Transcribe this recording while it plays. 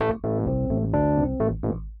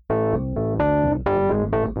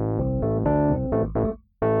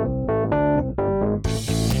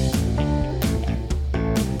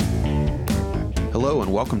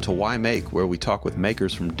welcome to Why Make, where we talk with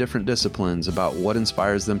makers from different disciplines about what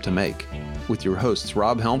inspires them to make, with your hosts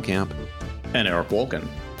Rob Helmkamp and Eric Wolken.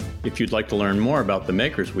 If you'd like to learn more about the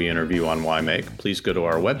makers we interview on Why Make, please go to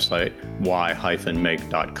our website,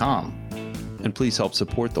 why-make.com. And please help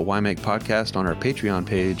support the Why Make podcast on our Patreon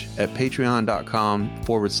page at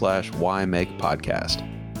patreon.com/Why Make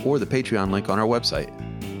podcast, or the Patreon link on our website.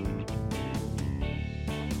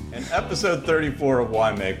 In episode 34 of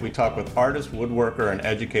Why Make, we talk with artist, woodworker, and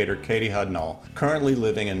educator Katie Hudnall, currently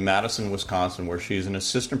living in Madison, Wisconsin, where she is an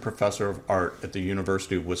assistant professor of art at the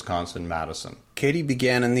University of Wisconsin-Madison. Katie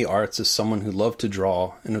began in the arts as someone who loved to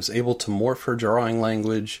draw and was able to morph her drawing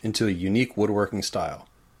language into a unique woodworking style,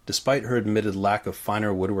 despite her admitted lack of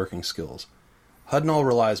finer woodworking skills. Hudnall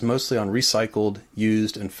relies mostly on recycled,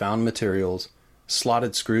 used, and found materials,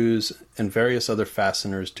 slotted screws, and various other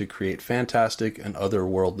fasteners to create fantastic and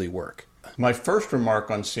otherworldly work. My first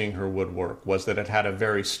remark on seeing her woodwork was that it had a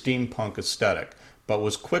very steampunk aesthetic, but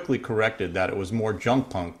was quickly corrected that it was more junk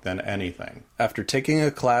punk than anything. After taking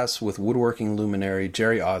a class with woodworking luminary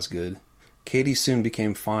Jerry Osgood, Katie soon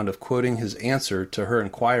became fond of quoting his answer to her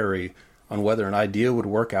inquiry on whether an idea would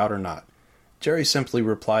work out or not. Jerry simply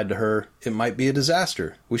replied to her, "It might be a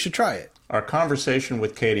disaster. We should try it." Our conversation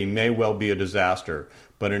with Katie may well be a disaster,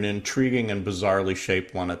 but an intriguing and bizarrely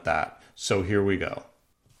shaped one at that. So here we go.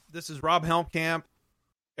 This is Rob Helmkamp,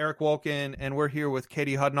 Eric Wolken, and we're here with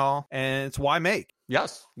Katie Hudnall, and it's Why Make?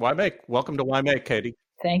 Yes, Why Make. Welcome to Why Make, Katie.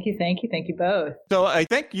 Thank you both. So I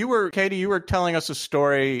think Katie, you were telling us a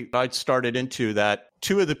story I'd started into that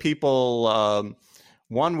two of the people,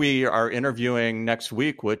 one we are interviewing next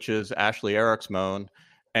week, which is Ashley Eriksmoen,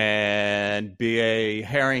 and B.A.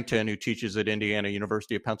 Harrington, who teaches at Indiana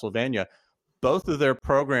University of Pennsylvania. Both of their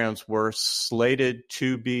programs were slated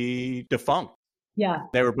to be defunct. Yeah.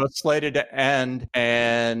 They were both slated to end,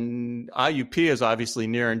 and IUP is obviously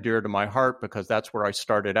near and dear to my heart because that's where I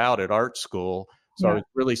started out at art school. So I was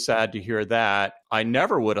really sad to hear that. I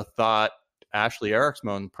never would have thought Ashley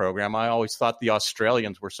Eriksmoen program. I always thought the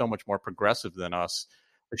Australians were so much more progressive than us.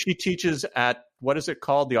 She teaches at, what is it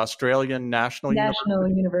called? The Australian National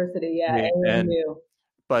University, yeah.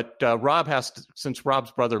 But Rob has to, since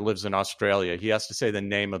Rob's brother lives in Australia, he has to say the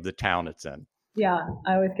name of the town it's in. Yeah,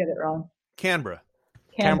 I always get it wrong. Canberra.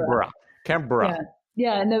 Canberra.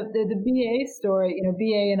 Yeah, and the BA story,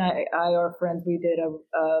 BA and I are friends. We did a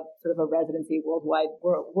sort of a residency World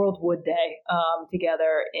Wood Day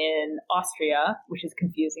together in Austria, which is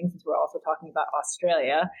confusing since we're also talking about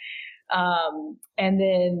Australia. And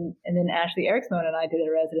then Ashley Eriksmoen and I did a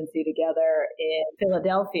residency together in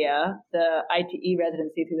Philadelphia, the ITE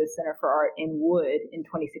residency through the Center for Art in Wood in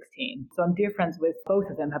 2016. So I'm dear friends with both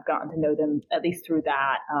of them, have gotten to know them at least through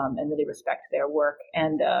that, and really respect their work.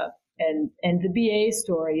 And the BA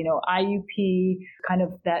story, IUP, kind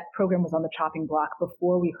of that program was on the chopping block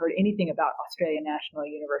before we heard anything about Australian National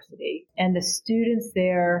University. And the students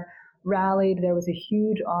there rallied. There was a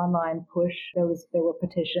huge online push. There were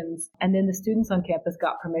petitions. And then the students on campus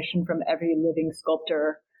got permission from every living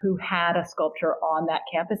sculptor who had a sculpture on that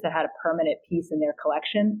campus that had a permanent piece in their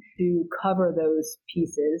collection to cover those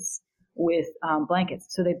pieces with blankets.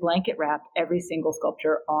 So they blanket wrapped every single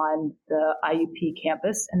sculpture on the IUP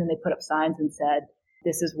campus. And then they put up signs and said,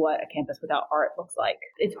 "This is what a campus without art looks like."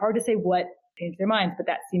 It's hard to say what changed their minds, but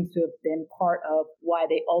that seems to have been part of why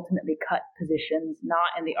they ultimately cut positions,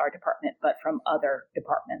 not in the art department, but from other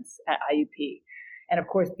departments at IUP. And of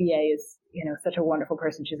course, BA is, such a wonderful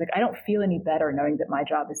person. She's like, "I don't feel any better knowing that my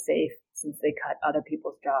job is safe since they cut other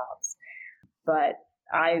people's jobs." But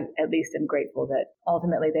I at least am grateful that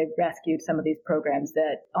ultimately they've rescued some of these programs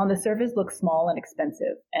that on the surface look small and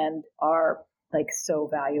expensive and are like so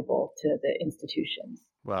valuable to the institutions.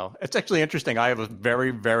 Well, it's actually interesting. I have a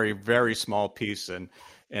very, very, very small piece in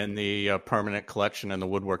the permanent collection in the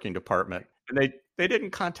woodworking department, and they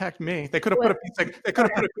didn't contact me. They could have put a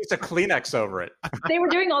piece of Kleenex over it. They were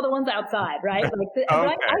doing all the ones outside, right? Okay.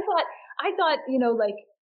 I thought,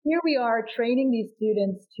 here we are training these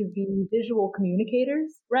students to be visual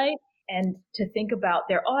communicators, right? And to think about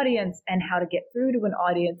their audience and how to get through to an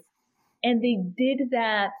audience, and they did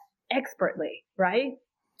that expertly, right?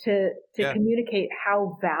 To communicate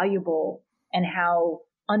how valuable and how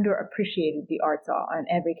underappreciated the arts are on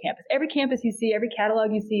every campus. Every campus you see, every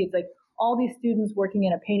catalog you see, it's like all these students working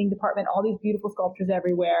in a painting department, all these beautiful sculptures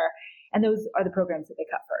everywhere. And those are the programs that they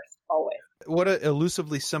cut first, always. What an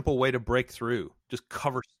elusively simple way to break through. Just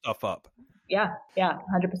cover stuff up. Yeah,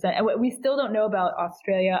 100%. And we still don't know about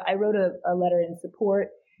Australia. I wrote a letter in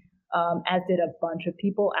support, as did a bunch of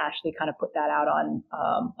people. Ashley kind of put that out on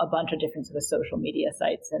a bunch of different sort of social media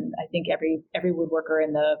sites. And I think every woodworker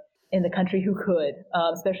in the in the country who could,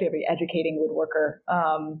 especially every educating woodworker,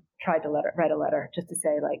 tried to write a letter just to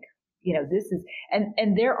say, like, this is,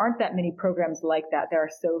 and there aren't that many programs like that. There are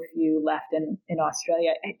so few left in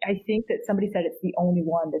Australia. I think that somebody said it's the only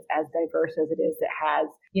one that's as diverse as it is, that has,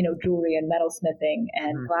 jewelry and metalsmithing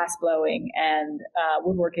and glass blowing and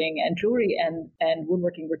woodworking, and jewelry and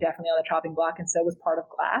woodworking were definitely on the chopping block, and so was part of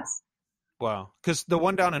glass. Wow. Because the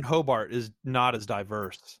one down in Hobart is not as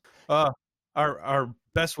diverse. Our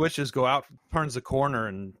best wishes go out, turns the corner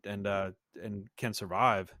and can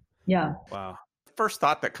survive. Yeah. Wow. First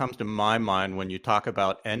thought that comes to my mind when you talk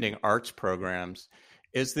about ending arts programs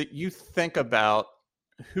is that you think about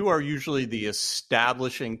who are usually the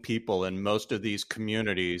establishing people in most of these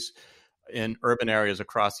communities in urban areas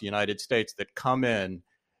across the United States that come in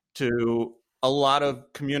to a lot of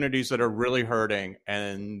communities that are really hurting,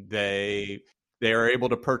 and they are able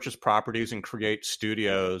to purchase properties and create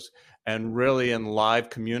studios and really enlive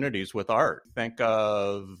communities with art. Think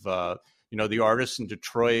of the artists in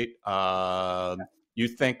Detroit. You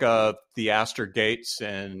think of the Astor Gates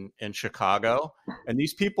in Chicago, and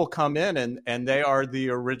these people come in and they are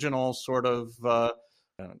the original sort of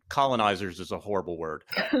colonizers is a horrible word.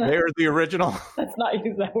 They are the original. Let's not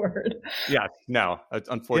use that word. Yeah, no,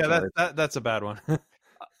 unfortunately. Yeah, that's a bad one.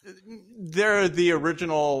 They're the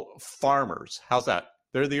original farmers. How's that?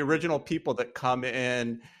 They're the original people that come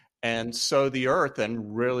in and sow the earth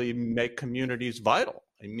and really make communities vital.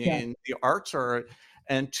 I mean, The arts are,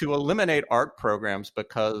 and to eliminate art programs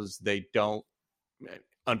because they don't,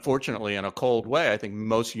 unfortunately, in a cold way, I think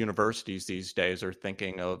most universities these days are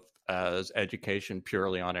thinking of as education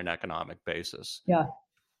purely on an economic basis. Yeah.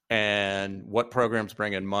 And what programs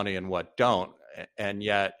bring in money and what don't. And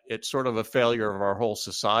yet it's sort of a failure of our whole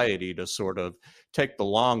society to sort of take the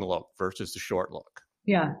long look versus the short look.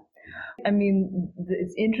 Yeah. I mean,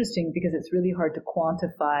 it's interesting because it's really hard to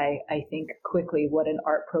quantify, I think, quickly what an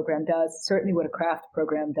art program does, certainly what a craft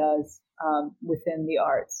program does within the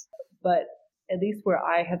arts. But at least where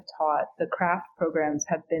I have taught, the craft programs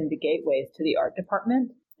have been the gateways to the art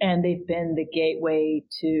department. And they've been the gateway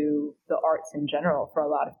to the arts in general for a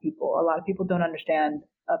lot of people. A lot of people don't understand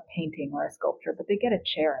a painting or a sculpture, but they get a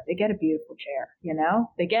chair. They get a beautiful chair,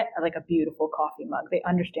 They get like a beautiful coffee mug. They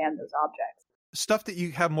understand those objects. Stuff that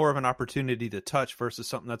you have more of an opportunity to touch versus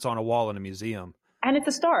something that's on a wall in a museum. And it's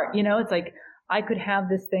a start, It's like I could have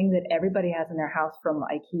this thing that everybody has in their house from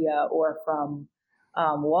IKEA or from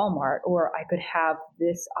Walmart, or I could have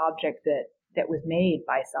this object that was made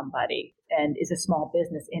by somebody and is a small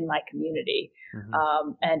business in my community,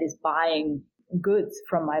 and is buying goods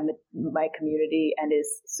from my community and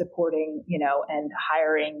is supporting, and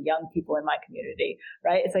hiring young people in my community,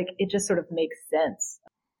 right? It's like, it just sort of makes sense.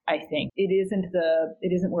 I think it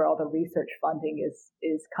isn't where all the research funding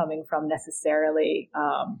is coming from necessarily.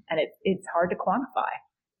 And it's hard to quantify.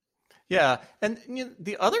 Yeah. And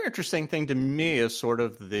the other interesting thing to me is sort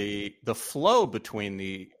of the flow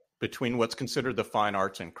between what's considered the fine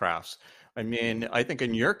arts and crafts. I mean, I think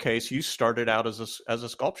in your case, you started out as a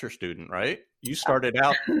sculpture student, right? You started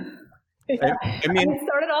out. Yeah. I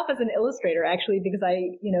started off as an illustrator, actually, because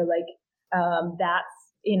that's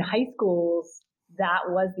in high schools, that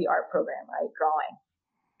was the art program, right?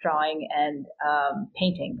 Drawing and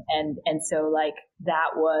painting. And so like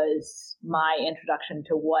that was my introduction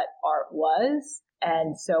to what art was.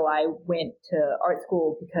 And so I went to art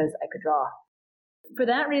school because I could draw. For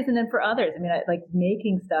that reason and for others, I mean, like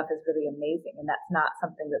making stuff is really amazing. And that's not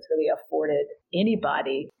something that's really afforded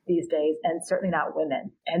anybody these days, and certainly not women.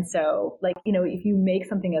 And so like, if you make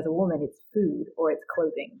something as a woman, it's food or it's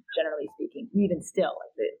clothing, generally speaking. Even still,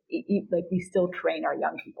 like we still train our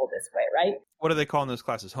young people this way, right? What do they call in those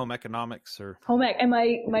classes? Home economics or? Home ec. And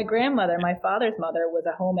my grandmother, my father's mother, was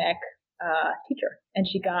a home ec teacher, and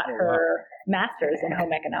she got her master's in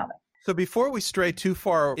home economics. So before we stray too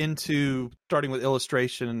far into starting with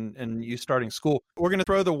illustration and you starting school, we're going to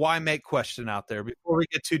throw the why make question out there before we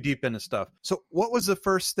get too deep into stuff. So what was the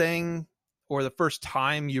first thing or the first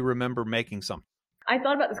time you remember making something? I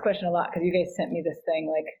thought about this question a lot because you guys sent me this thing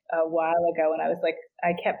like a while ago, and I was like,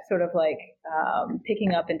 I kept sort of like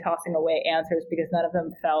picking up and tossing away answers because none of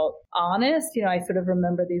them felt honest. I sort of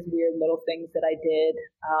remember these weird little things that I did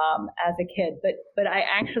as a kid, but I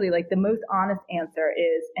actually like the most honest answer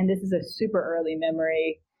is, and this is a super early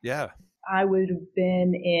memory. Yeah, I would have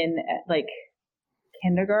been in like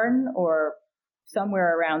kindergarten or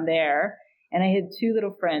somewhere around there, and I had two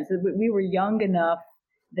little friends. We were young enough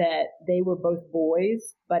that they were both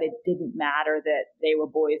boys, but it didn't matter that they were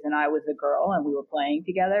boys and I was a girl and we were playing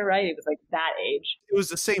together, right? It was like that age. It was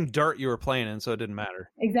the same dirt you were playing in, so it didn't matter.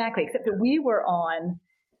 Exactly, except that we were on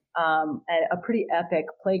at a pretty epic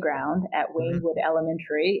playground at Waynewood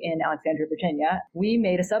Elementary in Alexandria, Virginia, we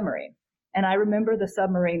made a submarine. And I remember the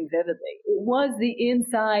submarine vividly. It was the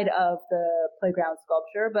inside of the playground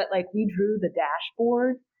sculpture, but like we drew the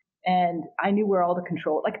dashboard and I knew where all the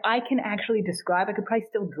control, like I can actually describe, I could probably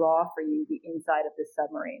still draw for you the inside of this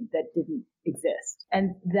submarine that didn't exist.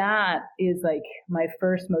 And that is like my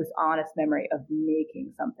first, most honest memory of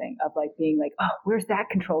making something, of like being like, oh, where's that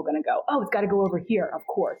control going to go? Oh, it's got to go over here, of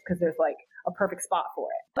course, because there's like a perfect spot for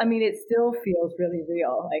it. I mean, it still feels really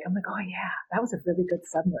real. Like, I'm like, oh yeah, that was a really good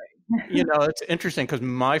submarine. You know, it's interesting because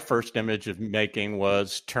my first image of making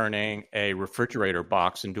was turning a refrigerator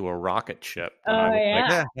box into a rocket ship. Oh,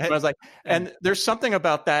 yeah. I was like, and there's something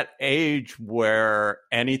about that age where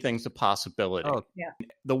anything's a possibility. Oh, yeah.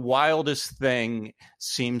 The wildest thing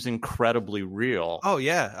seems incredibly real. Oh,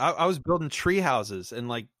 yeah. I was building tree houses and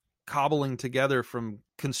like cobbling together from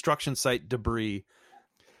construction site debris.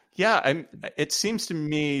 Yeah, it seems to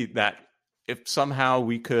me that if somehow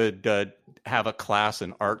we could have a class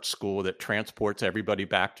in art school that transports everybody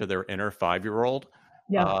back to their inner 5-year-old,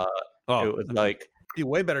 Yeah. it was like be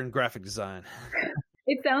way better in graphic design.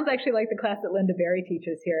 It sounds actually like the class that Linda Berry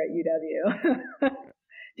teaches here at UW.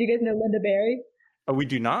 Do you guys know Linda Berry? Oh, we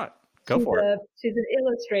do not. Go for it. She's an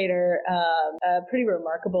illustrator, a pretty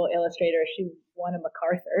remarkable illustrator. She won a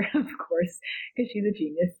MacArthur, of course, because she's a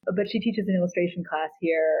genius. But she teaches an illustration class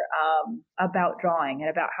here about drawing and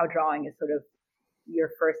about how drawing is sort of your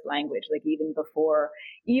first language. Like even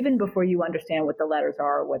before you understand what the letters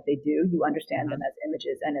are or what they do, you understand them as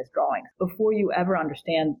images and as drawings. Before you ever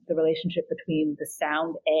understand the relationship between the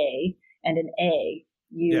sound A and an A,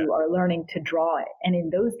 you are learning to draw it. And in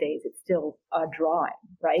those days, it's still a drawing,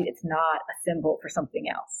 right? It's not a symbol for something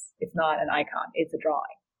else. It's not an icon. It's a drawing.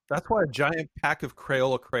 That's why a giant pack of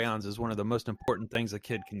Crayola crayons is one of the most important things a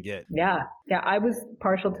kid can get. Yeah. Yeah. I was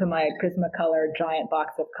partial to my Prismacolor giant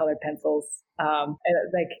box of colored pencils.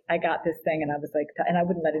 I got this thing and I was like, and I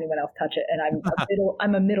wouldn't let anyone else touch it. And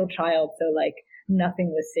I'm a middle child. So like nothing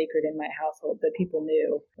was sacred in my household, but people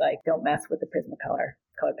knew like, don't mess with the Prismacolor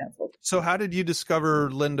colored pencils. So how did you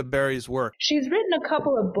discover Linda Berry's work? She's written a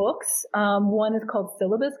couple of books. One is called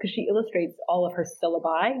Syllabus because she illustrates all of her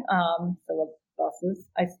syllabi, syllabuses.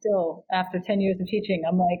 I still, after 10 years of teaching,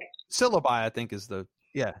 I'm like... Syllabi, I think, is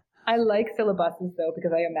I like syllabuses, though,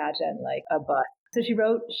 because I imagine, like, a bus. So she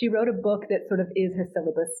wrote a book that sort of is her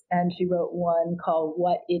syllabus, and she wrote one called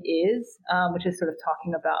What It Is, which is sort of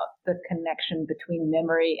talking about the connection between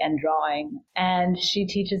memory and drawing. And she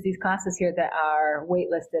teaches these classes here that are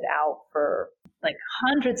waitlisted out for like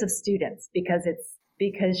hundreds of students because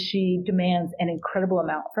she demands an incredible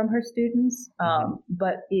amount from her students,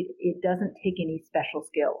 but it doesn't take any special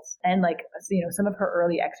skills. And like, you know, some of her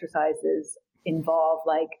early exercises involve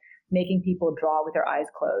like making people draw with their eyes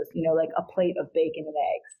closed, you know, like a plate of bacon and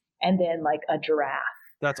eggs, and then like a giraffe.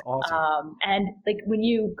 That's awesome. And like when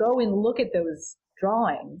you go and look at those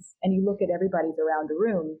drawings and you look at everybody's around the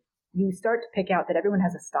room, you start to pick out that everyone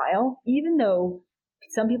has a style, even though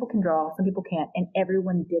some people can draw, some people can't, and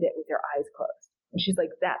everyone did it with their eyes closed. And she's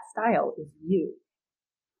like, that style is you.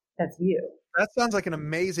 That's you. That sounds like an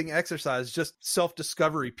amazing exercise, just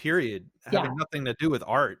self-discovery period, having nothing to do with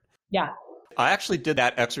art. Yeah. I actually did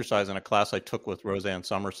that exercise in a class I took with Roseanne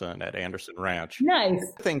Somerson at Anderson Ranch. Nice.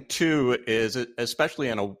 The thing too is, especially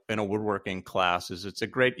in a woodworking class, is it's a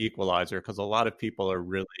great equalizer because a lot of people are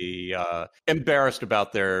really embarrassed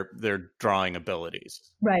about their drawing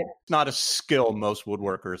abilities. Right. It's not a skill most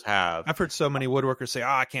woodworkers have. I've heard so many woodworkers say,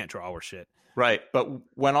 I can't draw or shit. Right. But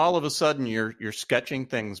when all of a sudden you're sketching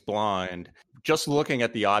things blind, just looking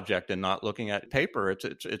at the object and not looking at paper,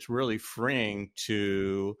 it's really freeing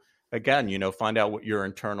to, again, you know, find out what your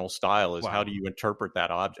internal style is. Wow. How do you interpret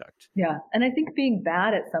that object? Yeah. And I think being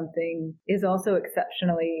bad at something is also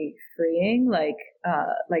exceptionally freeing, like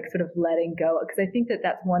sort of letting go. Because I think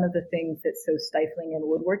that's one of the things that's so stifling in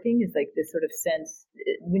woodworking is like this sort of sense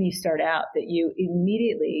when you start out that you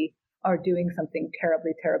immediately are doing something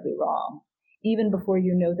terribly, terribly wrong. Even before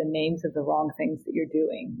you know the names of the wrong things that you're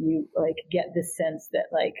doing, you like get this sense that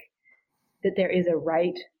like that there is a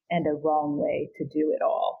right and a wrong way to do it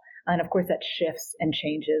all. And of course that shifts and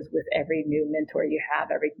changes with every new mentor you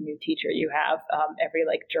have, every new teacher you have, every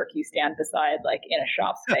like jerk you stand beside, like in a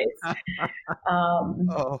shop space.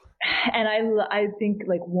 And I think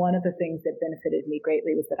like one of the things that benefited me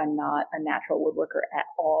greatly was that I'm not a natural woodworker at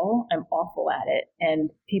all. I'm awful at it.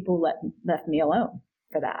 And people left me alone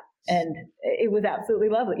for that. And it was absolutely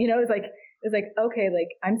lovely. You know, it was like, okay,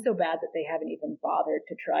 like I'm so bad that they haven't even bothered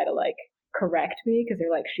to try to like correct me because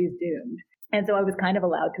they're like, she's doomed. And so I was kind of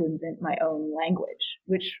allowed to invent my own language,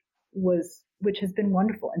 which was which has been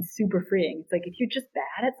wondrful and super freeing. It's like if you're just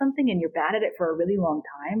bad at something and you're bad at it for a really long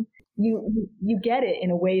time, you get it in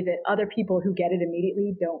a way that other people who get it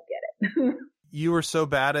immediately don't get it. You were so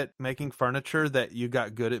bad at making furniture that you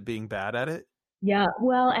got good at being bad at it? Yeah,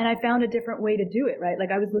 well, and I found a different way to do it, right? Like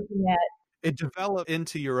I was looking at it developed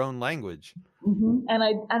into your own language. Mm-hmm. And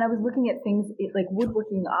I was looking at things like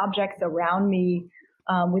woodworking objects around me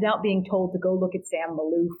without being told to go look at Sam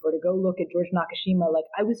Maloof or to go look at George Nakashima. Like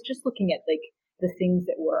I was just looking at like the things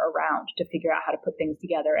that were around to figure out how to put things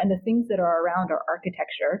together. And the things that are around are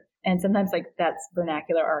architecture. And sometimes like that's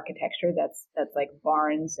vernacular architecture. That's like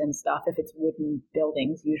barns and stuff. If it's wooden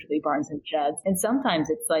buildings, usually barns and sheds. And sometimes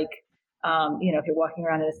it's like, if you're walking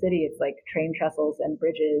around in a city, it's like train trestles and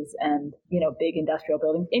bridges and, big industrial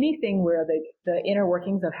buildings, anything where the inner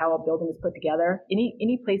workings of how a building is put together,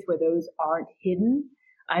 any place where those aren't hidden,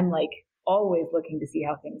 I'm like always looking to see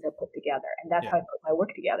how things are put together. And that's how I put my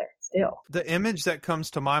work together still. The image that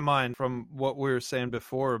comes to my mind from what we were saying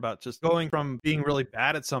before about just going from being really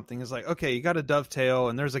bad at something is like, okay, you got a dovetail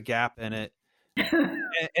and there's a gap in it.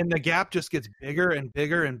 and the gap just gets bigger and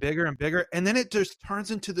bigger and bigger and bigger. And then it just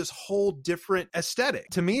turns into this whole different aesthetic.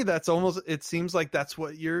 To me, it seems like that's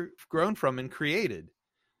what you're grown from and created.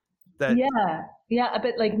 Yeah.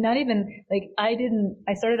 But like not even like I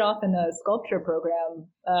started off in a sculpture program.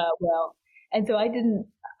 And so I didn't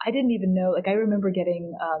even know, like I remember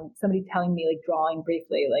getting somebody telling me like drawing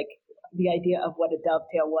briefly, like the idea of what a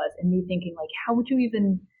dovetail was and me thinking like, how would you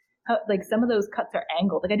even like some of those cuts are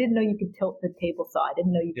angled. Like I didn't know you could tilt the table saw. I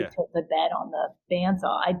didn't know you could tilt the bed on the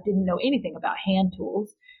bandsaw. I didn't know anything about hand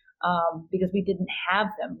tools because we didn't have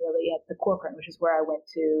them really at the Corcoran, which is where I went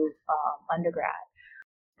to undergrad.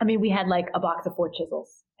 I mean, we had like a box of 4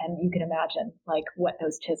 chisels, and you can imagine like what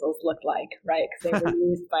those chisels looked like, right? Because they were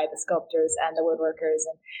used by the sculptors and the woodworkers,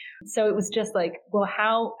 and so it was just like, well,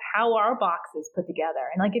 how are boxes put together?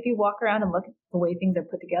 And like if you walk around and look at the way things are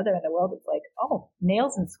put together in the world, it's like, oh,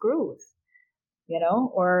 nails and screws,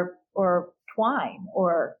 or twine,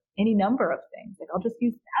 or any number of things. Like I'll just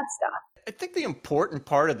use that stuff. I think the important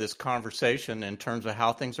part of this conversation in terms of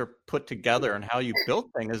how things are put together and how you build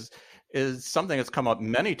things is something that's come up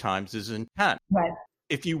many times, is intent. Right.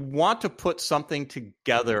 If you want to put something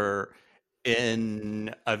together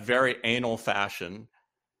in a very anal fashion,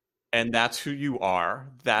 and that's who you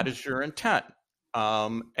are, that is your intent.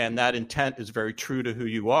 And that intent is very true to who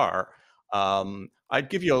you are. I'd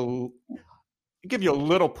give you a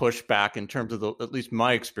little pushback in terms of at least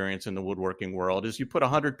my experience in the woodworking world is you put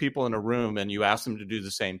 100 people in a room and you ask them to do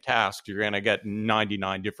the same task, you're going to get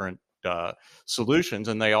 99 different solutions,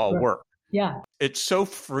 and they all work. Yeah. It's so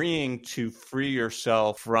freeing to free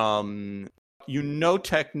yourself from,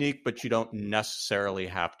 technique, but you don't necessarily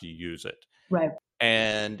have to use it. Right.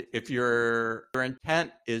 And if your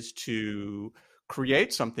intent is to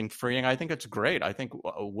create something freeing, I think it's great. I think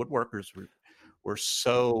woodworkers we're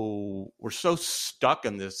so stuck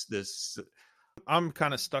in this. I'm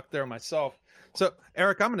kind of stuck there myself. So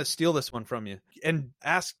Eric, I'm going to steal this one from you and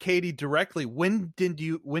ask Katie directly. When did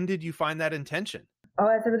you find that intention? Oh,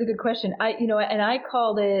 that's a really good question. I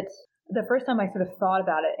called it, the first time I sort of thought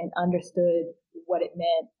about it and understood what it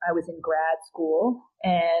meant, I was in grad school,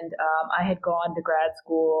 and I had gone to grad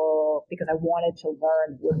school because I wanted to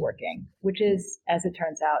learn woodworking, which is, as it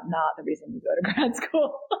turns out, not the reason you go to grad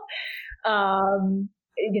school.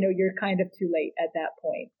 You're kind of too late at that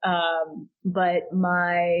point. But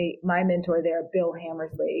my mentor there, Bill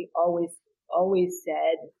Hammersley, always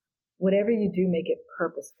said, whatever you do, make it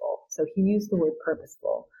purposeful. So he used the word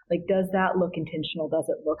purposeful. Like, does that look intentional? Does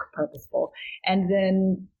it look purposeful? And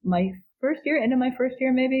then end of my first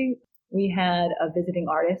year, maybe, we had a visiting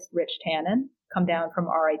artist, Rich Tannen, come down from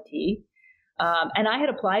RIT. And I had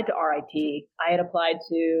applied to RIT. I had applied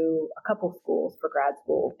to a couple schools for grad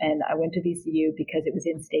school, and I went to VCU because it was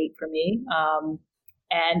in state for me.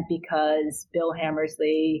 And because Bill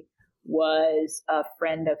Hammersley was a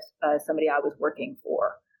friend of somebody I was working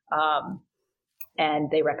for.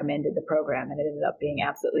 And they recommended the program, and it ended up being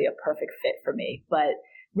absolutely a perfect fit for me. But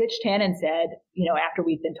Rich Tannen said, after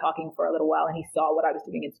we'd been talking for a little while and he saw what I was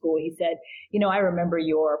doing in school, he said, I remember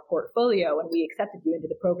your portfolio, and we accepted you into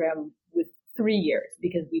the program with 3 years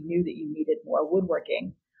because we knew that you needed more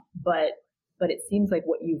woodworking. But it seems like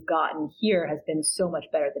what you've gotten here has been so much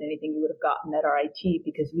better than anything you would have gotten at RIT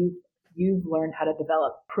because you've learned how to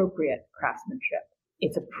develop appropriate craftsmanship.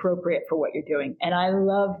 It's appropriate for what you're doing. And I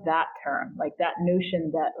love that term, like that notion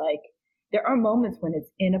that like there are moments when it's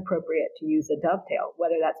inappropriate to use a dovetail,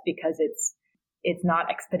 whether that's because it's not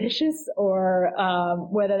expeditious or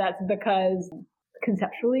whether that's because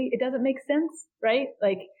conceptually it doesn't make sense, right?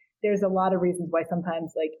 Like there's a lot of reasons why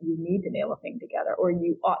sometimes like you need to nail a thing together or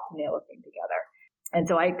you ought to nail a thing together. And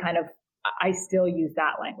so I still use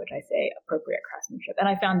that language. I say appropriate craftsmanship. And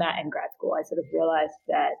I found that in grad school. I sort of realized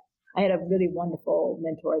that I had a really wonderful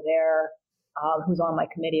mentor there who's on my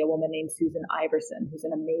committee, a woman named Susan Iverson, who's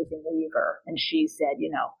an amazing weaver. And she said,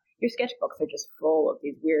 your sketchbooks are just full of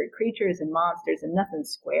these weird creatures and monsters and nothing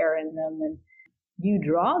square in them. And you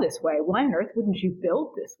draw this way. Why on earth wouldn't you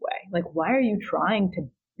build this way? Like, why are you trying to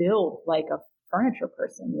build like a furniture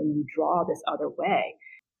person when you draw this other way?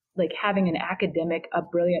 Like having an academic, a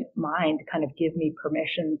brilliant mind kind of give me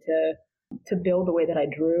permission to build the way that I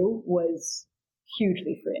drew was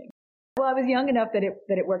hugely freeing. Well, I was young enough that it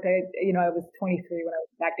worked. I was 23 when I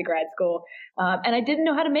went back to grad school, and I didn't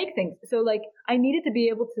know how to make things. So like I needed to be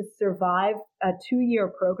able to survive a 2-year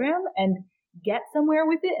program and get somewhere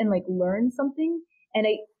with it and like learn something. And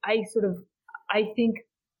I think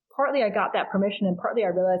partly I got that permission and partly I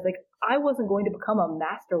realized like I wasn't going to become a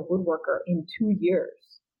master woodworker in 2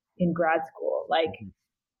 years in grad school. Like,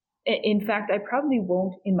 in fact, I probably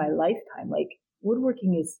won't in my lifetime. Like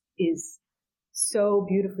woodworking is so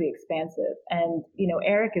beautifully expansive. And,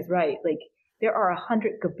 Eric is right. Like there are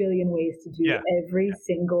 100 gabillion ways to do every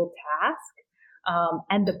single task.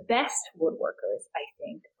 And the best woodworkers, I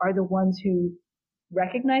think, are the ones who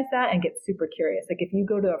recognize that and get super curious. Like if you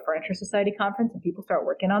go to a Furniture Society conference and people start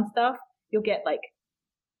working on stuff, you'll get like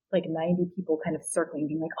 90 people kind of circling,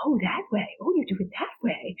 being like, oh, that way. Oh, you do it that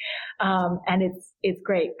way. And it's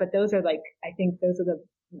great. But those are I think those are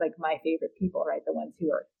my favorite people, right? The ones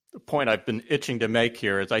who are. The point I've been itching to make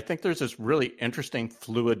here is I think there's this really interesting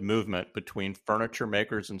fluid movement between furniture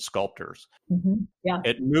makers and sculptors. Mm-hmm. Yeah.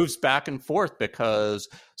 It moves back and forth because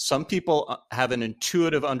some people have an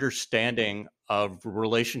intuitive understanding of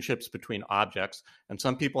relationships between objects, and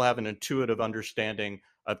some people have an intuitive understanding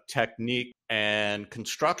of technique and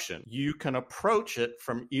construction. You can approach it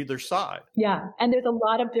from either side. Yeah, and there's a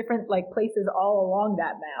lot of different places all along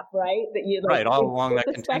that map, right? That you right all along that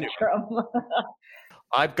continuum. Spectrum.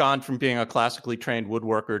 I've gone from being a classically trained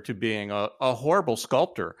woodworker to being a horrible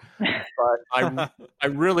sculptor, but I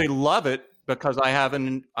really love it because I have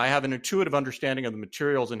an intuitive understanding of the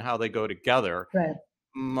materials and how they go together. Right.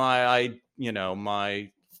 My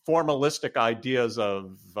formalistic ideas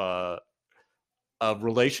of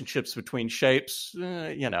relationships between shapes,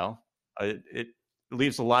 it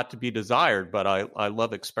leaves a lot to be desired, but I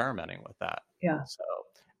love experimenting with that. Yeah. So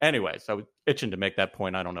anyways, I was itching to make that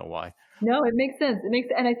point. I don't know why. No, it makes sense. And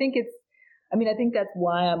I think I think that's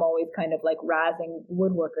why I'm always kind of like razzing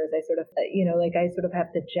woodworkers. I sort of, I sort of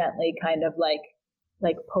have to gently kind of like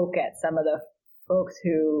poke at some of the folks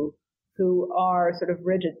who are sort of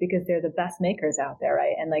rigid because they're the best makers out there,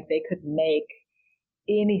 right? And like they could make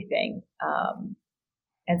anything.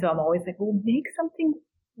 And so I'm always like, well, make something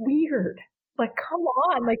weird. Like, come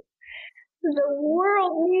on, like. The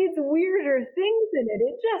world needs weirder things in it.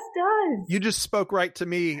 It just does. You just spoke right to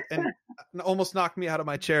me and almost knocked me out of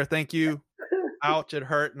my chair. Thank you. Ouch, it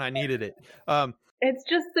hurt and I needed it. It's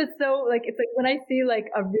so like, it's like when I see like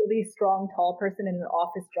a really strong, tall person in an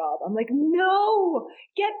office job, I'm like, no,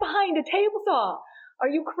 get behind a table saw. Are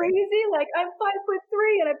you crazy? Like I'm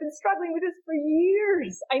 5'3" and I've been struggling with this for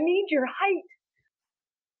years. I need your height.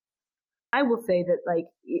 I will say that like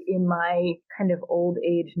in my kind of old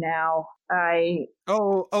age now,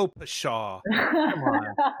 pshaw. Come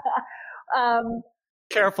on.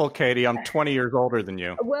 Careful, Katie. I'm 20 years older than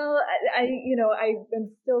you. Well, I'm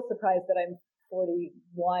still surprised that I'm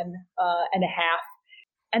 41 and a half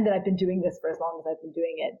and that I've been doing this for as long as I've been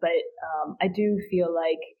doing it. But I do feel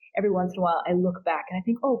like every once in a while I look back and I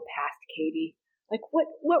think, oh, past Katie, like what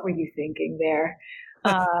were you thinking there?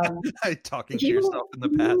 Talking to yourself in the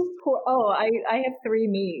past. I have 3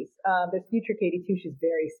 me's. There's future Katie too. She's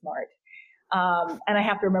very smart. And I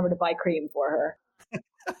have to remember to buy cream for her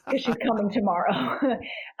because she's coming tomorrow.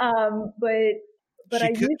 But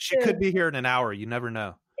she could be here in an hour. You never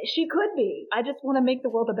know. She could be. I just want to make the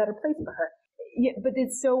world a better place for her. Yeah, but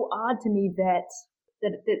it's so odd to me that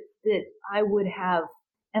I would have.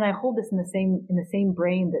 And I hold this in the same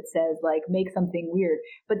brain that says like make something weird,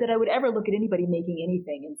 but that I would ever look at anybody making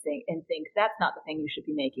anything and think that's not the thing you should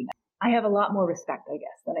be making. I have a lot more respect, I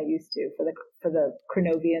guess, than I used to for the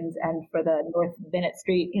Cronovians and for the North Bennett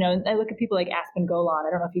Street. I look at people like Aspen Golan. I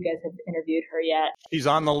don't know if you guys have interviewed her yet. She's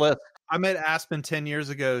on the list. I met Aspen 10 years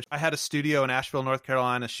ago. I had a studio in Asheville, North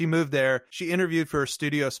Carolina. She moved there. She interviewed for a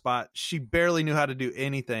studio spot. She barely knew how to do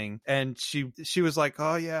anything. And she was like,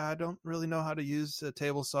 oh yeah, I don't really know how to use a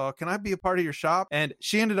table saw. Can I be a part of your shop? And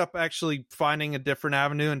she ended up actually finding a different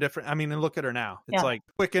avenue and and look at her now. It's like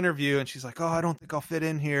quick interview. And she's like, oh, I don't think I'll fit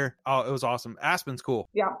in here. Oh, it was awesome. Aspen's cool.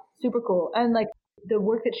 Yeah, super cool. And like the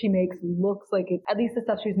work that she makes looks like it, at least the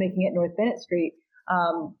stuff she was making at North Bennett Street,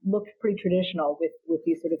 looked pretty traditional with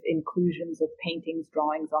these sort of inclusions of paintings,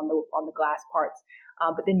 drawings on the glass parts.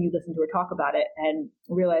 But then you listen to her talk about it and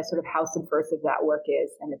realize sort of how subversive that work is.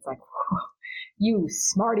 And it's like, you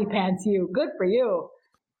smarty pants, you, good for you.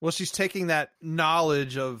 Well, she's taking that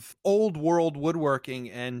knowledge of old world woodworking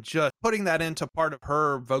and just putting that into part of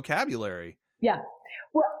her vocabulary. Yeah.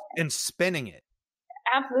 Well, and spinning it.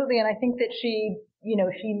 Absolutely. And I think that she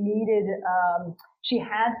needed, she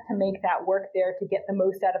had to make that work there to get the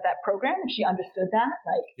most out of that program. And she understood that.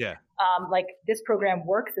 Like this program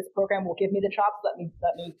works. This program will give me the chops. Let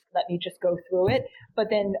me just go through it. But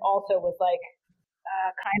then also was like,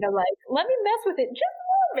 kind of like, let me mess with it just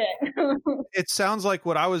a little bit. It sounds like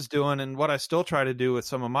what I was doing and what I still try to do with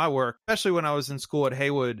some of my work, especially when I was in school at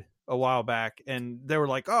Haywood a while back, and they were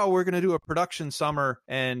like, oh, we're going to do a production summer,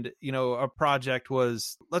 and a project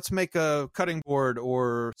was, let's make a cutting board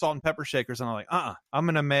or salt and pepper shakers. And I'm like, I'm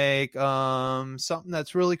going to make something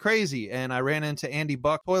that's really crazy. And I ran into Andy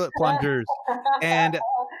Buck toilet plungers and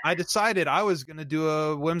I decided I was going to do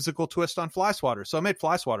a whimsical twist on fly swatters. So I made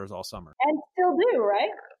fly swatters all summer. And still do, right?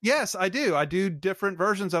 Yes, I do. I do different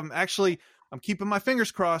versions of them. Actually, I'm keeping my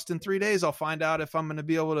fingers crossed. In 3 days, I'll find out if I'm going to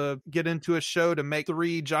be able to get into a show to make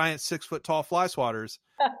 3 giant 6-foot tall fly swatters.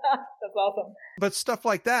 That's awesome. But stuff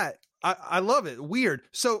like that, I love it. Weird.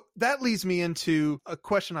 So that leads me into a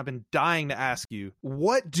question I've been dying to ask you.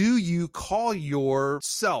 What do you call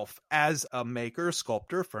yourself as a maker,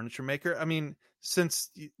 sculptor, furniture maker? I mean, since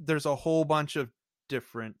there's a whole bunch of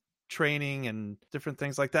different training and different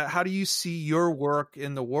things like that, how do you see your work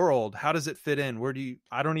in the world? How does it fit in?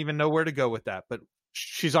 I don't even know where to go with that, but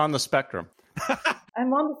she's on the spectrum.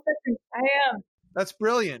 I'm on the spectrum. I am. That's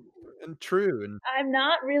brilliant and true. And I'm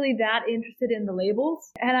not really that interested in the labels.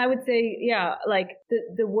 And I would say, like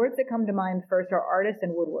the words that come to mind first are artist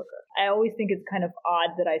and woodworker. I always think it's kind of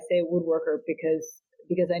odd that I say woodworker because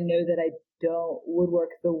I know that I don't woodwork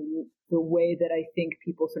the way that I think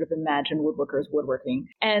people sort of imagine woodworkers woodworking.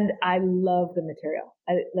 And I love the material.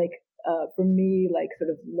 For me, like sort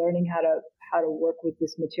of learning how to work with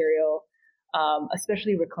this material,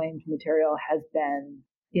 especially reclaimed material, has been,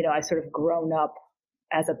 I've sort of grown up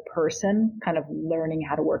as a person kind of learning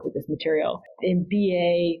how to work with this material. In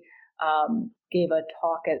BA, gave a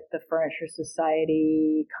talk at the Furniture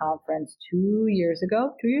Society conference 2 years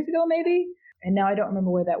ago maybe. And now I don't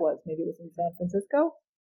remember where that was. Maybe it was in San Francisco.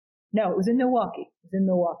 No, it was in Milwaukee.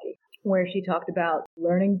 Where she talked about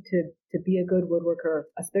learning to be a good woodworker,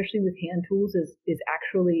 especially with hand tools, is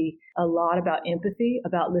actually a lot about empathy,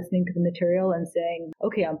 about listening to the material and saying,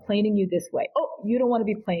 okay, I'm planing you this way. Oh, you don't want to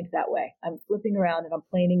be planed that way. I'm flipping around and I'm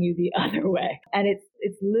planing you the other way. And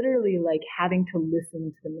it's literally like having to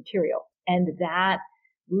listen to the material. And that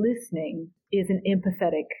listening is an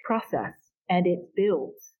empathetic process, and it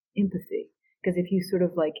builds empathy. Because if you sort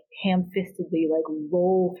of like ham-fistedly like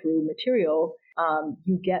roll through material,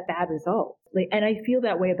 you get bad results. And I feel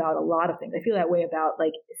that way about a lot of things. I feel that way about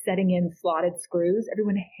like setting in slotted screws.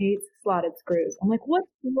 Everyone hates slotted screws. I'm like, what's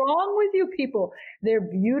wrong with you people? They're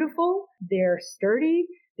beautiful. They're sturdy.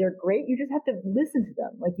 They're great. You just have to listen to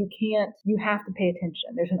them. Like you have to pay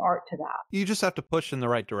attention. There's an art to that. You just have to push in the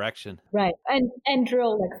right direction. Right. And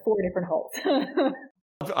drill like 4 different holes.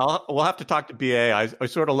 We'll have to talk to BA. I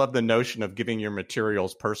sort of love the notion of giving your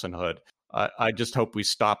materials personhood. I just hope we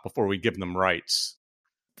stop before we give them rights.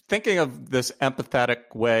 Thinking of this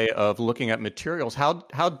empathetic way of looking at materials,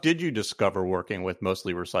 how did you discover working with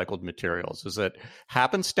mostly recycled materials? Is it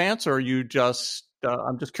happenstance, or are you just,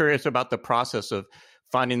 I'm just curious about the process of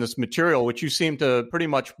finding this material, which you seem to pretty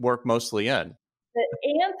much work mostly in.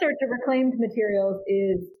 The answer to reclaimed materials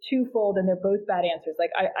is twofold, and they're both bad answers.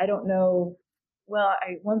 Like, I don't know. Well,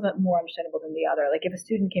 one's more understandable than the other. Like if a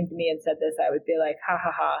student came to me and said this, I would be like, ha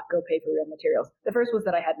ha ha, go pay for real materials. The first was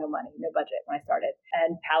that I had no money, no budget when I started,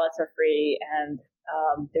 and pallets are free, and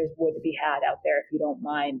there's wood to be had out there if you don't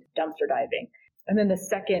mind dumpster diving. And then the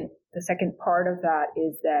second part of that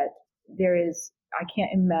is that I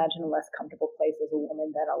can't imagine a less comfortable place as a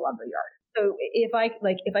woman than a lumber yard. So if I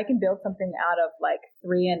can build something out of like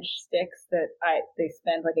 3-inch sticks that they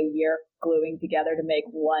spend like a year gluing together to make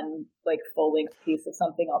one like full length piece of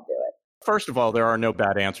something, I'll do it. First of all, there are no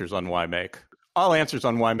bad answers on why make. All answers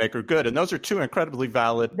on why make are good, and those are two incredibly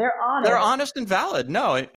valid. They're honest. They're honest and valid.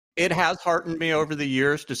 No, it has heartened me over the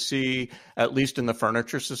years to see, at least in the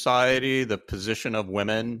Furniture Society, the position of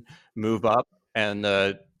women move up and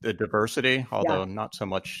the diversity, although not so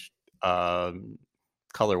much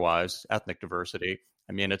color-wise, ethnic diversity.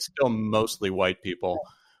 I mean, it's still mostly white people.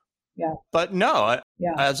 Yeah. But no,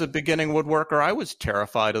 as a beginning woodworker, I was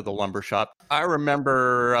terrified of the lumber shop. I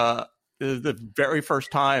remember the very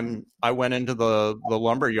first time I went into the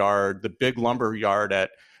lumber yard, the big lumber yard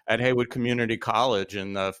at Haywood Community College,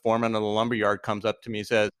 and the foreman of the lumber yard comes up to me and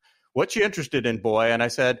says, "What you interested in, boy?" And I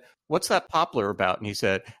said, "What's that poplar about?" And he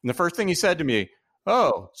said, and the first thing he said to me,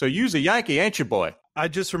 "Oh, so you's a Yankee, ain't you, boy?" I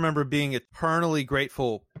just remember being eternally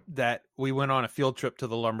grateful that we went on a field trip to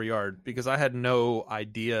the lumberyard, because I had no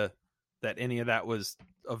idea that any of that was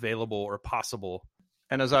available or possible.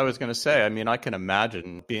 And as I was going to say, I mean, I can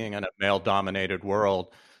imagine being in a male-dominated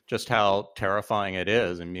world, just how terrifying it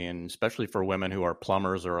is. I mean, especially for women who are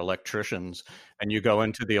plumbers or electricians, and you go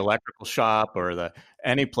into the electrical shop or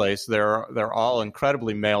any place, they're all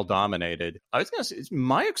incredibly male-dominated. I was going to say,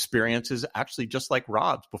 my experience is actually just like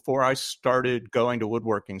Rob's. Before I started going to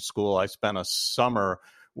woodworking school, I spent a summer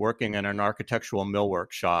working in an architectural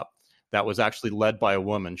millwork shop that was actually led by a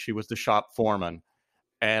woman. She was the shop foreman.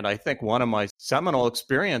 And I think one of my seminal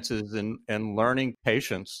experiences in learning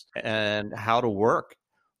patience and how to work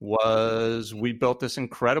was we built this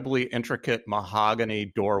incredibly intricate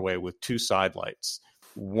mahogany doorway with two side lights.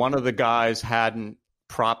 One of the guys hadn't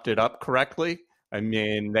propped it up correctly. I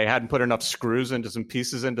mean, they hadn't put enough screws into some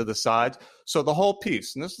pieces into the sides. So the whole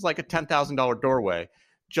piece, and this is like a $10,000 doorway,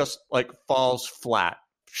 just like falls flat,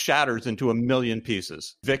 shatters into a million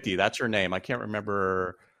pieces. Vicky, that's her name. I can't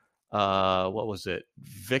remember. What was it?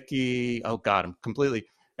 Vicky. Oh God, I'm completely.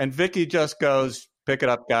 And Vicky just goes, "Pick it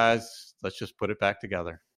up, guys. Let's just put it back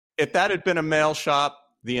together." If that had been a male shop,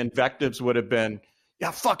 the invectives would have been,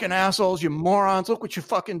 "Yeah, fucking assholes, you morons. Look what you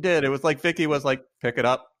fucking did." It was like Vicky was like, "Pick it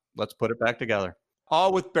up. Let's put it back together."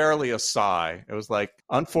 All with barely a sigh. It was like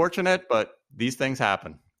unfortunate, but these things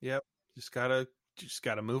happen. Yep. Just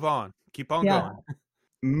gotta move on. Keep on going.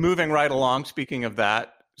 Moving right along. Speaking of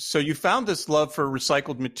that. So you found this love for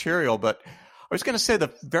recycled material, but I was going to say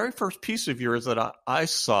the very first piece of yours that I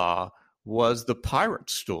saw was the pirate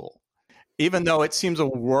stool. Even though it seems a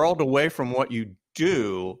world away from what you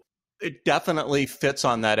do, it definitely fits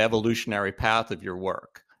on that evolutionary path of your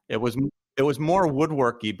work. It was more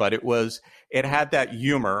woodworky, but it had that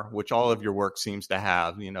humor, which all of your work seems to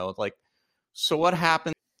have, like, so what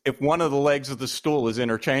happens if one of the legs of the stool is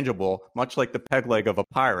interchangeable, much like the peg leg of a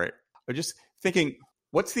pirate? I'm just thinking,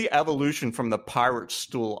 what's the evolution from the pirate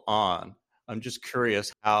stool on? I'm just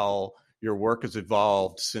curious how your work has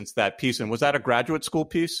evolved since that piece. And was that a graduate school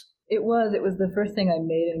piece? It was the first thing I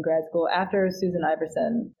made in grad school after Susan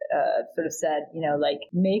Iverson sort of said,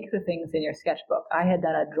 make the things in your sketchbook. I had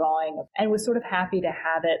done a drawing and was sort of happy to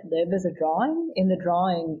have it live as a drawing. In the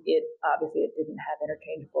drawing, it didn't have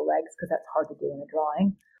interchangeable legs because that's hard to do in a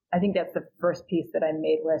drawing. I think that's the first piece that I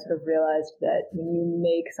made where I sort of realized that when you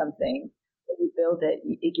make something, when you build it,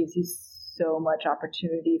 it gives you so much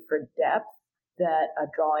opportunity for depth that a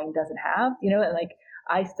drawing doesn't have, and like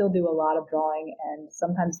I still do a lot of drawing, and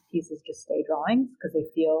sometimes pieces just stay drawings because they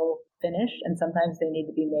feel finished, and sometimes they need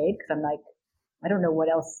to be made because I'm like, I don't know what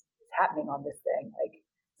else is happening on this thing. Like,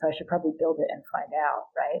 so I should probably build it and find out,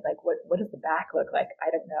 right? Like, what does the back look like? I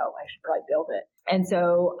don't know. I should probably build it. And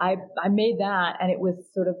so I made that, and it was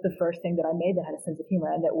sort of the first thing that I made that had a sense of humor,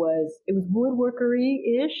 and it was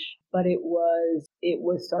woodworkery-ish, but it was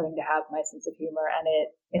starting to have my sense of humor, and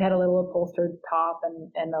it had a little upholstered top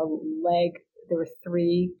and a leg. There were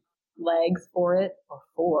 3 legs for it, or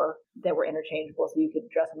 4, that were interchangeable, so you could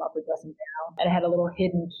dress them up or dress them down. And it had a little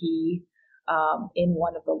hidden key in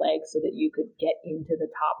one of the legs so that you could get into the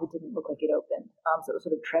top. It didn't look like it opened. So it was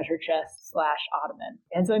sort of treasure chest / ottoman.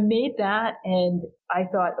 And so I made that, and I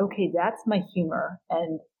thought, okay, that's my humor,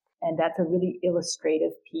 and that's a really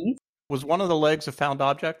illustrative piece. Was one of the legs a found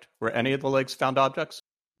object? Were any of the legs found objects?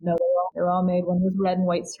 No, they were all made. One was red and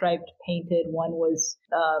white striped, painted. One was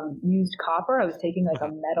used copper. I was taking like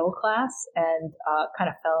a metal class and kind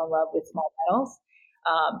of fell in love with small metals.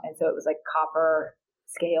 And so it was like copper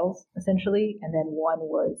scales, essentially. And then one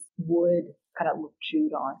was wood, kind of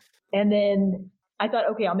chewed on. And then I thought,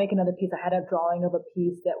 okay, I'll make another piece. I had a drawing of a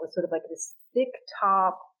piece that was sort of like this thick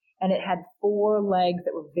top, and it had 4 legs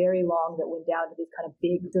that were very long that went down to these kind of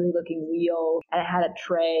big, silly-looking wheels. And it had a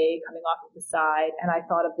tray coming off of the side. And I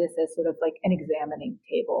thought of this as sort of like an examining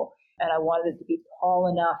table. And I wanted it to be tall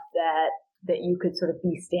enough that you could sort of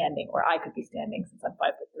be standing, or I could be standing since I'm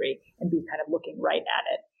 5'3", and be kind of looking right at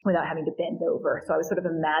it. without having to bend over. So I was sort of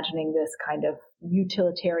imagining this kind of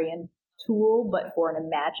utilitarian tool, but for an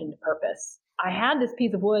imagined purpose. I had this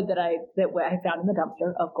piece of wood that I found in the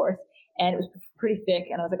dumpster, of course, and it was pretty thick.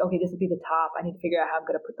 And I was like, okay, this will be the top. I need to figure out how I'm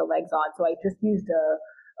going to put the legs on. So I just used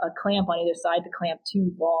a clamp on either side to clamp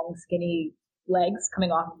two long, skinny legs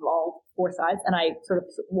coming off of all four sides. And I sort of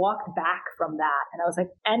walked back from that, and I was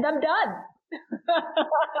like, and I'm done.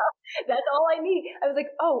 That's all I need. I was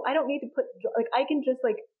like, oh, I don't need to I can just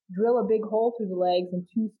drill a big hole through the legs in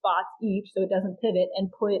two spots each so it doesn't pivot,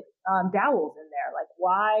 and put dowels in there. Like,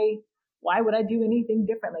 why would I do anything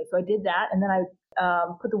differently? So I did that, and then I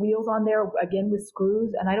put the wheels on there again with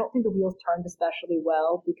screws, and I don't think the wheels turned especially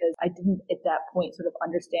well because I didn't at that point sort of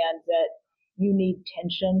understand that you need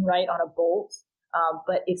tension, right, on a bolt.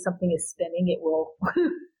 But if something is spinning, it will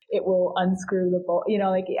it will unscrew the bolt.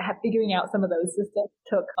 Figuring out some of those systems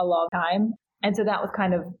took a long time. And so that was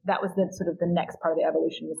the sort of the next part of the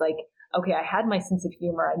evolution, was like, okay, I had my sense of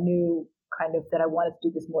humor. I knew kind of that I wanted to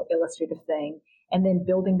do this more illustrative thing. And then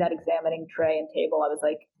building that examining tray and table, I was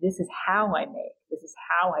like, this is how I make. This is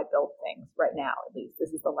how I build things right now, at least.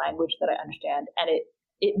 This is the language that I understand. And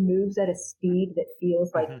it moves at a speed that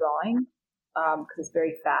feels like drawing, because it's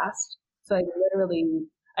very fast. So I literally,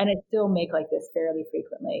 and I still make like this fairly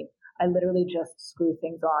frequently, I literally just screw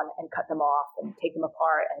things on and cut them off and take them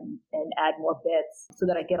apart and add more bits so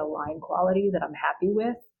that I get a line quality that I'm happy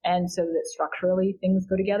with. And so that structurally things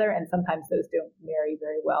go together, and sometimes those don't marry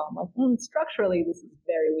very well. I'm like, structurally this is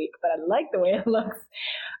very weak, but I like the way it looks.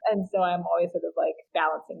 And so I'm always sort of like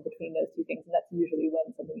balancing between those two things. And that's usually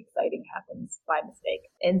when something exciting happens by mistake.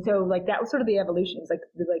 And so like that was sort of the evolution. It's like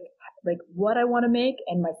what I want to make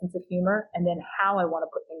and my sense of humor, and then how I want to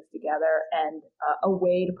put things together, and a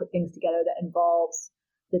way to put things together that involves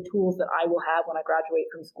the tools that I will have when I graduate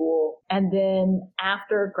from school. And then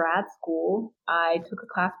after grad school, I took a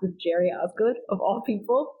class with Jerry Osgood, of all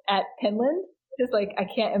people, at Penland. Just like, I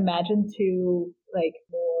can't imagine two like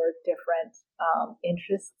more different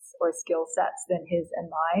interests or skill sets than his and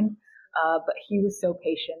mine. But he was so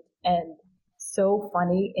patient and so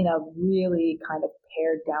funny in a really kind of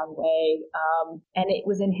pared down way. And it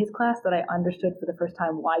was in his class that I understood for the first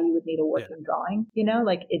time why you would need a working drawing.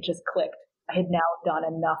 Like it just clicked. I had now done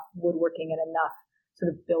enough woodworking and enough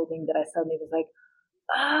sort of building that I suddenly was like,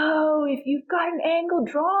 oh, if you've got an angle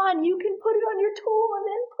drawn, you can put it on your tool and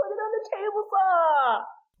then put it on the table saw.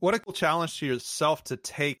 What a cool challenge to yourself to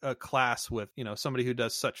take a class with, somebody who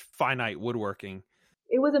does such finite woodworking.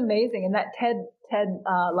 It was amazing. And that Ted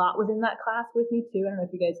Lott was in that class with me too. I don't know if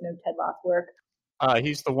you guys know Ted Lott's work.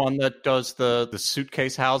 He's the one that does the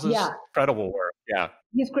suitcase houses. Yeah. Incredible work. Yeah.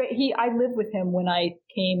 He's great. I lived with him when I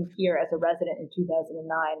came here as a resident in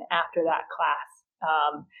 2009 after that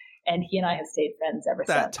class. And he and I have stayed friends ever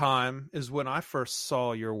since. That time is when I first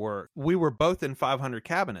saw your work. We were both in 500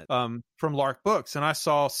 Cabinet from Lark Books, and I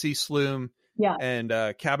saw C. Sloom and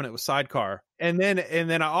Cabinet with Sidecar. And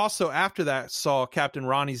then I also, after that, saw Captain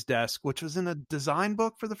Ronnie's Desk, which was in a design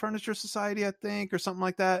book for the Furniture Society, I think, or something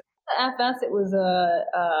like that. FS, it was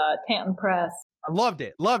Tanton Press. I loved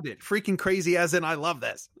it. Freaking crazy, as in I love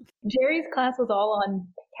this. Jerry's class was all on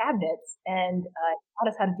cabinets, and taught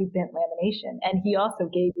us how to do bent lamination. And he also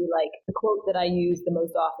gave me like the quote that I use the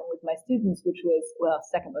most often with my students, which was,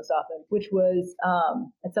 second most often, which was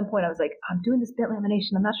at some point I was like, I'm doing this bent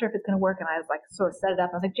lamination. I'm not sure if it's going to work. And I was like, sort of set it up.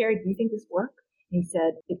 I was like, Jerry, do you think this work? And he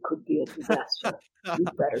said, it could be a disaster. You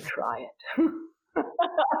better try it.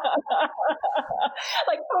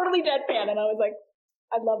 Like totally deadpan. And I was like,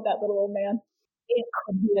 I love that little old man. It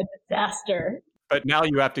could be a disaster. But now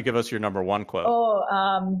you have to give us your number one quote.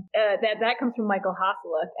 That comes from Michael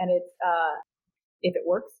Haseluck, and it's, if it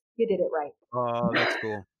works, you did it right. Oh, that's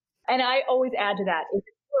cool. And I always add to that, if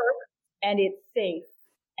it works, and it's safe,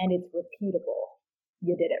 and it's repeatable,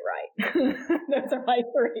 you did it right. Those are my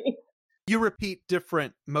three. You repeat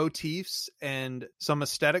different motifs and some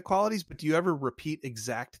aesthetic qualities, but do you ever repeat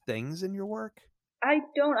exact things in your work? I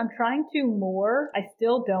don't. I'm trying to more. I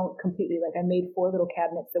still don't completely. Like, I made 4 little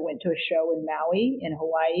cabinets that went to a show in Maui in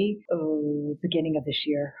Hawaii, beginning of this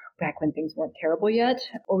year, back when things weren't terrible yet,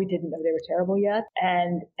 or we didn't know they were terrible yet.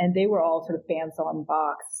 And they were all sort of bandsaw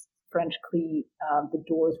box, French cleat. The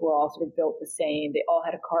doors were all sort of built the same. They all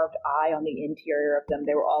had a carved eye on the interior of them.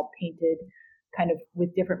 They were all painted kind of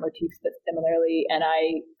with different motifs, but similarly. And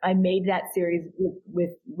I made that series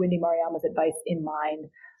with Wendy Maruyama's advice in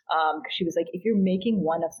mind. Because she was like, if you're making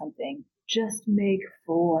one of something, just make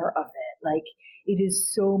 4 of it. Like, it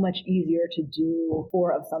is so much easier to do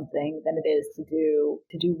 4 of something than it is to do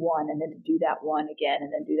 1 and then to do that 1 again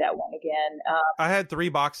and then do that 1 again. I had 3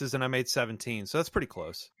 boxes and I made 17, so that's pretty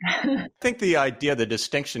close. I think the idea, the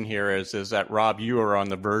distinction here is that, Rob, you are on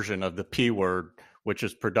the version of the P word, which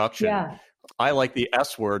is production. Yeah. I like the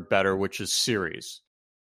S word better, which is series.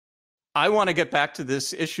 I want to get back to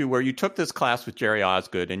this issue where you took this class with Jerry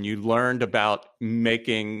Osgood and you learned about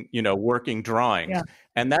making, working drawings. Yeah.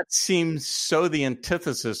 And that seems so the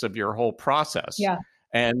antithesis of your whole process. Yeah.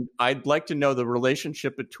 And I'd like to know the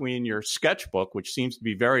relationship between your sketchbook, which seems to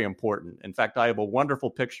be very important. In fact, I have a wonderful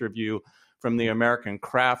picture of you from the American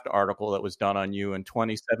Craft article that was done on you in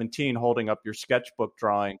 2017, holding up your sketchbook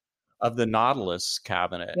drawing of the Nautilus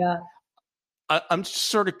cabinet. Yeah. I'm just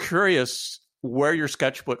sort of curious where your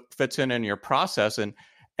sketchbook fits in your process.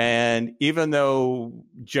 And even though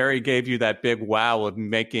Jerry gave you that big wow of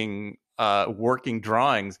making working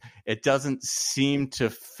drawings, it doesn't seem to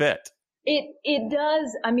fit. It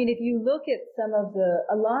does. I mean, if you look at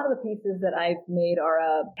a lot of the pieces that I've made are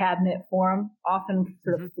a cabinet form, often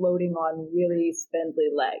sort of floating on really spindly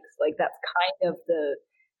legs. Like, that's kind of the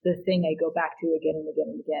thing I go back to again and again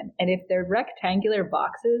and again. And if they're rectangular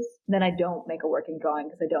boxes, then I don't make a working drawing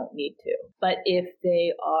because I don't need to. But if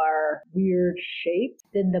they are weird shaped,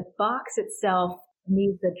 then the box itself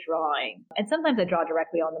needs a drawing. And sometimes I draw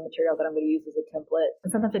directly on the material that I'm going to use as a template.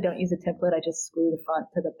 And sometimes I don't use a template. I just screw the front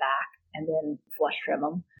to the back and then flush trim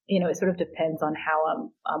them. It sort of depends on how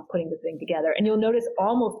I'm putting the thing together. And you'll notice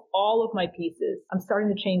almost all of my pieces, I'm starting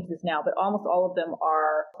to change this now, but almost all of them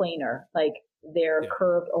are planar. Like, they're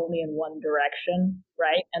curved only in one direction,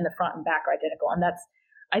 right? And the front and back are identical. And that's,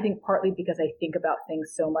 I think, partly because I think about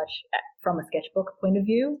things so much from a sketchbook point of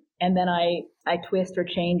view. And then I twist or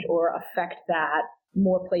change or affect that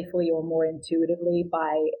more playfully or more intuitively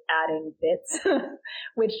by adding bits,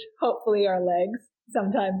 which hopefully are legs.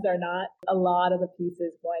 Sometimes they're not. A lot of the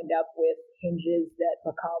pieces wind up with hinges that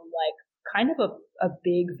become like kind of a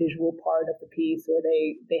big visual part of the piece, or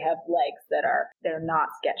they have legs they're not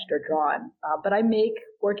sketched or drawn. But I make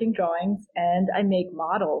working drawings and I make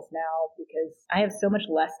models now because I have so much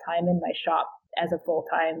less time in my shop as a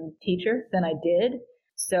full-time teacher than I did.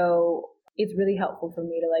 So it's really helpful for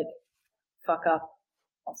me to like fuck up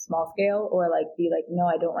a small scale or like be like, no,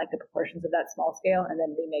 I don't like the proportions of that small scale, and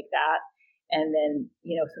then remake that. And then,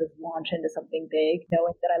 sort of launch into something big,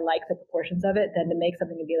 knowing that I like the proportions of it, than to make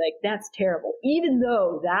something and be like, that's terrible. Even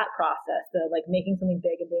though that process, the like making something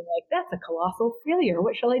big and being like, that's a colossal failure.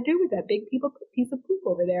 What shall I do with that big piece of poop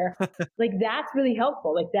over there? Like, that's really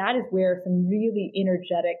helpful. Like, that is where some really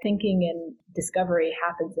energetic thinking and discovery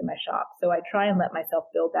happens in my shop. So I try and let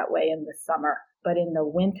myself build that way in the summer. But in the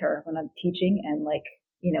winter, when I'm teaching and 60%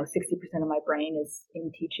 of my brain is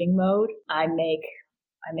in teaching mode, I make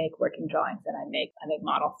working drawings and I make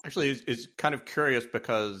models. Actually, it's kind of curious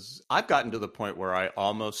because I've gotten to the point where I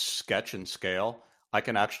almost sketch and scale. I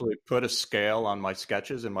can actually put a scale on my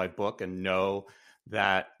sketches in my book and know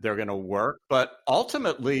that they're going to work. But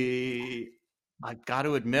ultimately, I've got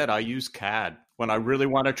to admit, I use CAD when I really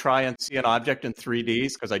want to try and see an object in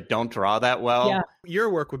 3D because I don't draw that well. Yeah.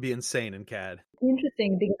 Your work would be insane in CAD.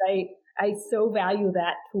 Interesting, because I so value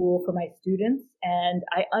that tool for my students, and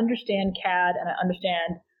I understand CAD and I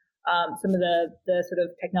understand some of the sort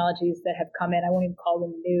of technologies that have come in. I won't even call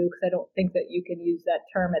them new because I don't think that you can use that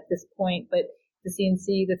term at this point, but the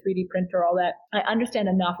CNC, the 3D printer, all that. I understand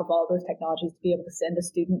enough of all those technologies to be able to send a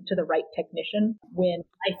student to the right technician when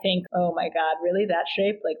I think, oh my God, really that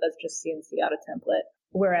shape? Like, let's just CNC out a template.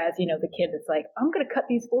 Whereas, the kid that's like, I'm going to cut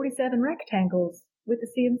these 47 rectangles with the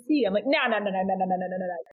CNC. I'm like, no.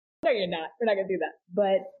 No, you're not. We're not going to do that.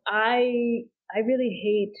 But I really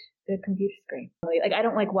hate the computer screen. Like, I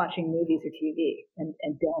don't like watching movies or TV and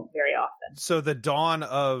don't very often. So the dawn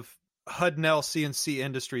of Hudnell CNC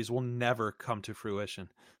Industries will never come to fruition.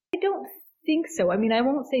 I don't think so. I mean, I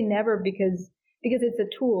won't say never because it's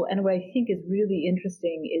a tool. And what I think is really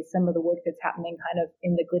interesting is some of the work that's happening kind of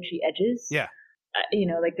in the glitchy edges. Yeah.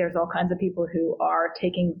 There's all kinds of people who are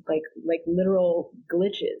taking like literal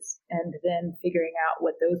glitches and then figuring out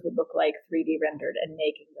what those would look like 3D rendered and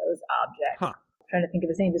making those objects. Huh. I'm trying to think of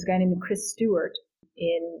his name. This guy named Chris Stewart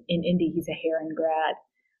in Indy. He's a Heron grad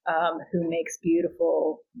who makes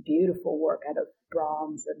beautiful, beautiful work out of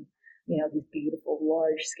bronze and these beautiful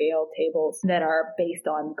large scale tables that are based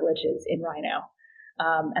on glitches in Rhino.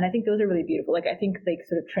 And I think those are really beautiful. Like, I think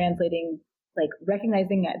sort of translating,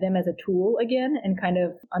 recognizing them as a tool again and kind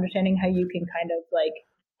of understanding how you can kind of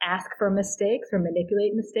ask for mistakes or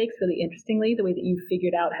manipulate mistakes really interestingly, the way that you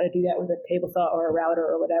figured out how to do that with a table saw or a router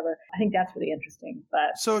or whatever. I think that's really interesting.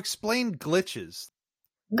 But So explain glitches.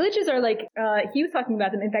 glitches are like, he was talking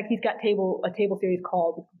about them. In fact, he's got a table series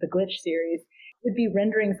called the Glitch series. It would be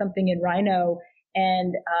rendering something in Rhino,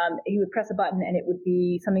 and he would press a button and it would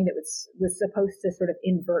be something that was supposed to sort of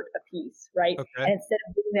invert a piece, right? Okay. And instead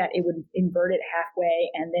of doing that, it would invert it halfway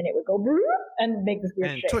and then it would go and make this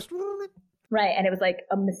weird And shape. twist. Right, and it was like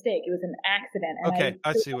a mistake. It was an accident. And Okay,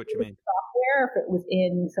 I see what you mean. Software, if it was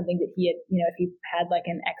in something that he had, if he had like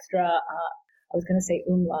an extra, I was going to say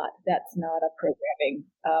umlaut. That's not a programming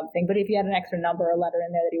thing, but if he had an extra number or letter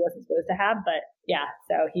in there that he wasn't supposed to have, but yeah,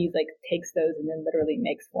 so he like takes those and then literally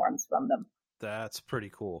makes forms from them. That's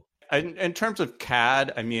pretty cool. In terms of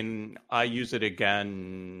CAD, I mean, I use it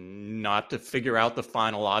again not to figure out the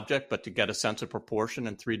final object, but to get a sense of proportion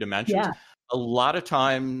in 3 dimensions. Yeah. A lot of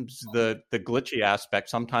times the glitchy aspect,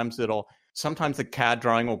 sometimes the CAD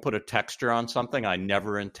drawing will put a texture on something I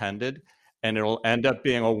never intended, and it'll end up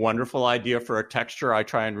being a wonderful idea for a texture I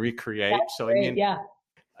try and recreate. That's so great. I mean, yeah.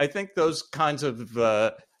 I think those kinds of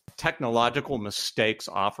technological mistakes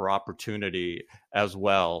offer opportunity as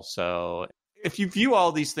well. So if you view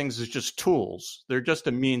all these things as just tools, they're just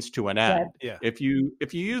a means to an end. Right. Yeah. If you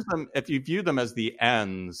view them as the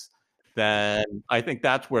ends, then I think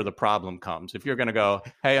that's where the problem comes. If you're going to go,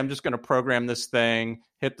 hey, I'm just going to program this thing,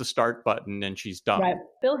 hit the start button, and she's done. Right.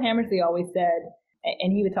 Bill Hammersley always said,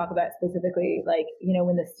 and he would talk about specifically, like,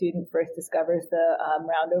 when the student first discovers the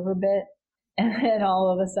roundover bit, and then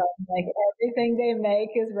all of a sudden, like, everything they make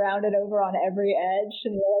is rounded over on every edge,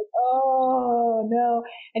 and you're like, oh, no.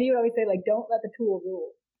 And he would always say, like, don't let the tool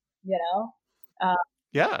rule,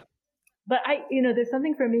 Yeah. But there's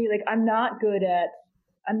something for me, like, I'm not good at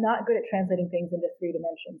translating things into 3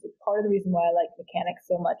 dimensions. It's part of the reason why I like mechanics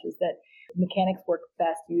so much is that mechanics work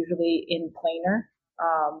best usually in planar,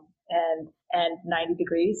 and 90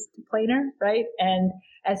 degrees to planar, right? And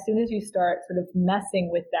as soon as you start sort of messing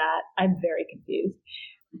with that, I'm very confused.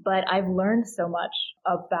 But I've learned so much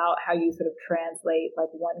about how you sort of translate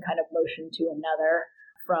like one kind of motion to another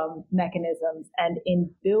from mechanisms. And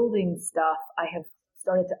in building stuff, I have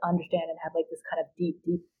started to understand and have like this kind of deep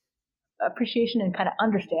appreciation and kind of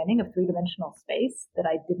understanding of 3-dimensional space that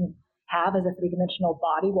I didn't have as a 3-dimensional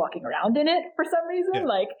body walking around in it for some reason.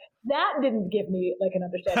 Yeah. Like that didn't give me like an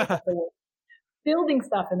understanding of the world. Building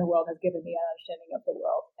stuff in the world has given me an understanding of the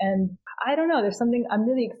world. And I don't know, there's something I'm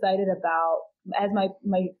really excited about as my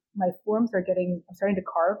forms I'm starting to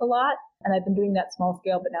carve a lot, and I've been doing that small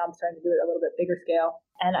scale, but now I'm starting to do it a little bit bigger scale.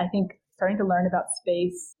 And I think starting to learn about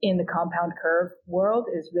space in the compound curve world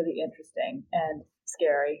is really interesting and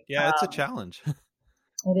scary. Yeah, it's a challenge.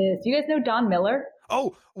 It is. Do you guys know Don Miller?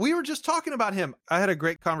 Oh, we were just talking about him. I had a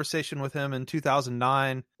great conversation with him in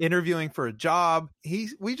 2009, interviewing for a job.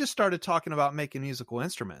 We just started talking about making musical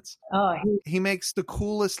instruments. Oh, He makes the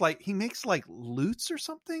coolest, he makes lutes or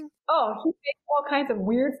something. Oh, he makes all kinds of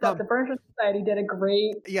weird stuff. The Furniture Society did a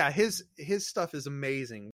great. Yeah, his stuff is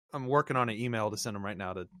amazing. I'm working on an email to send him right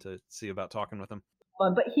now to see about talking with him.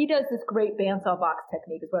 But he does this great bandsaw box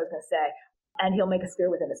technique, is what I was going to say. And he'll make a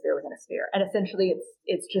sphere within a sphere within a sphere. And essentially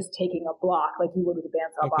it's just taking a block like you would with a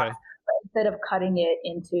bandsaw box. But instead of cutting it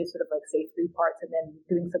into sort of like, say, 3 parts and then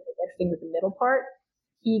doing something interesting with the middle part,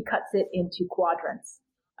 he cuts it into quadrants,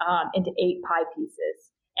 into 8 pie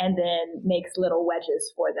pieces, and then makes little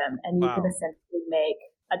wedges for them. And you can essentially make,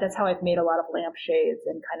 that's how I've made a lot of lampshades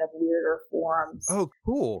and kind of weirder forms. Oh,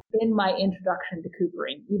 cool. In my introduction to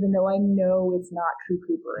coopering, even though I know it's not true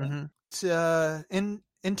coopering. Mm-hmm. It's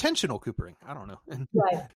intentional coopering. I don't know.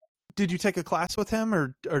 Right. Did you take a class with him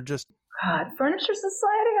or just? God, Furniture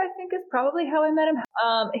Society, I think, is probably how I met him.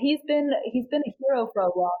 He's been a hero for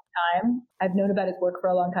a long time. I've known about his work for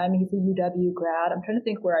a long time. He's a UW grad. I'm trying to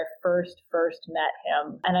think where I first met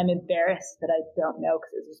him, and I'm embarrassed that I don't know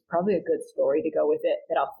because this is probably a good story to go with it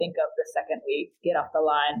that I'll think of the second we get off the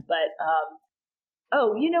line. But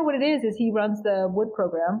you know what it is he runs the wood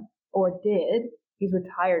program, or did. He's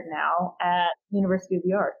retired now at University of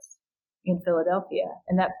the Arts in Philadelphia.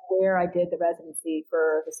 And that's where I did the residency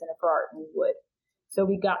for the Center for Art in Wood. So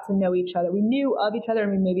we got to know each other. We knew of each other,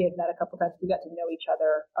 and we maybe had met a couple times. We got to know each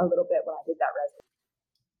other a little bit when I did that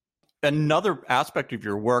residency. Another aspect of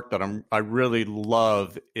your work that I really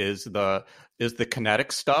love is the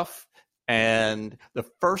kinetic stuff. And the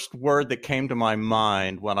first word that came to my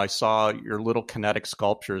mind when I saw your little kinetic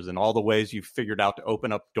sculptures and all the ways you figured out to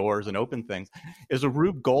open up doors and open things is a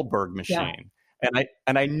Rube Goldberg machine. Yeah.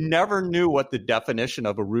 And I never knew what the definition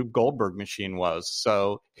of a Rube Goldberg machine was.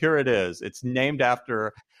 So here it is. It's named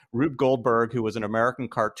after Rube Goldberg, who was an American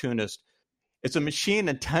cartoonist. It's a machine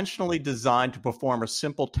intentionally designed to perform a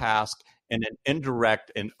simple task in an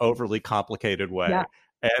indirect and overly complicated way. Yeah.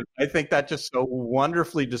 And I think that just so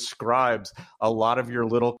wonderfully describes a lot of your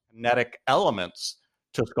little kinetic elements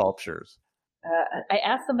to sculptures. I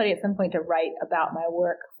asked somebody at some point to write about my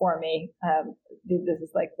work for me. This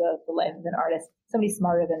is like the life of an artist, somebody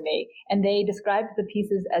smarter than me. And they described the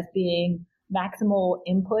pieces as being maximal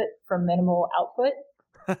input from minimal output,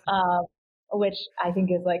 which I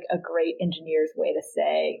think is like a great engineer's way to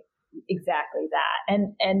say exactly that.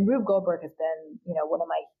 And Rube Goldberg has been, one of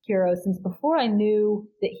my heroes since before I knew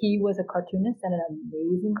that he was a cartoonist and an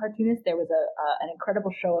amazing cartoonist. There was an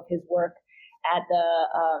incredible show of his work at the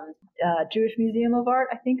Jewish Museum of Art,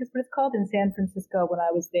 I think is what it's called, in San Francisco when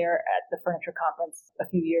I was there at the Furniture Conference a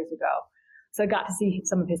few years ago. So I got to see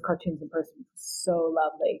some of his cartoons in person. It was so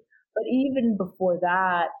lovely. But even before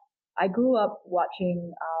that, I grew up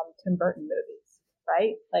watching Tim Burton movies,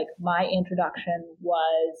 right? Like my introduction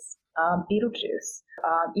was Beetlejuice.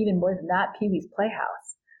 Even more than that, Pee-wee's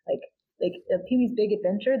Playhouse. Like Pee-wee's Big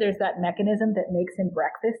Adventure, there's that mechanism that makes him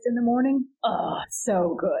breakfast in the morning. Oh,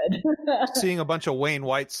 so good. Seeing a bunch of Wayne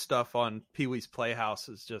White stuff on Pee-wee's Playhouse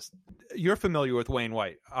is just, you're familiar with Wayne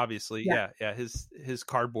White, obviously. Yeah. His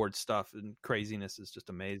cardboard stuff and craziness is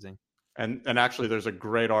just amazing. And actually, there's a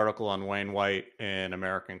great article on Wayne White in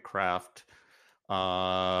American Craft in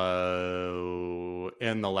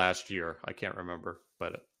the last year. I can't remember,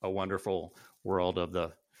 but a wonderful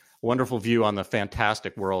wonderful view on the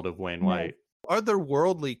fantastic world of Wayne White.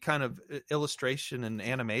 Otherworldly kind of illustration and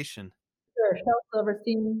animation. Sure. Shel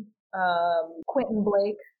Silverstein, Quentin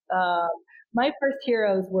Blake. My first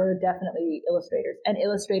heroes were definitely illustrators, and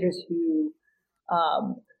illustrators who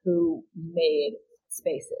made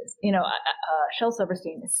spaces. Shel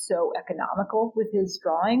Silverstein is so economical with his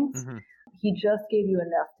drawings. Mm-hmm. He just gave you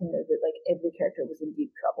enough to know that like every character was in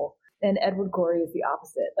deep trouble. And Edward Gorey is the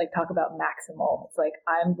opposite. Like, talk about maximal. It's like,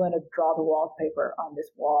 I'm going to draw the wallpaper on this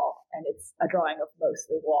wall, and it's a drawing of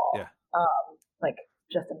mostly wall. Yeah.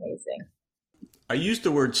 Just amazing. I used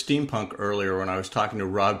the word steampunk earlier when I was talking to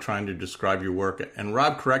Rob trying to describe your work, and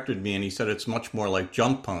Rob corrected me and he said it's much more like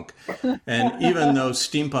junk punk. And even though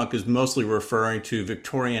steampunk is mostly referring to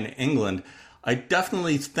Victorian England, I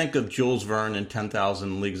definitely think of Jules Verne in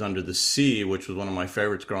 10,000 Leagues Under the Sea, which was one of my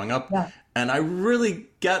favorites growing up. Yeah. And I really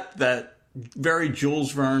get that very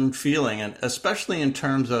Jules Verne feeling, and especially in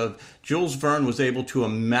terms of Jules Verne was able to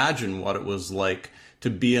imagine what it was like to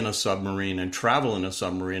be in a submarine and travel in a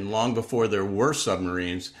submarine long before there were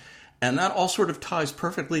submarines. And that all sort of ties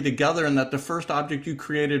perfectly together in that the first object you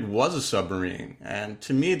created was a submarine. And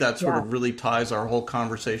to me, that sort of really ties our whole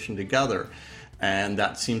conversation together. And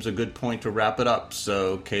that seems a good point to wrap it up.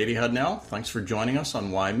 So, Katie Hudnell, thanks for joining us on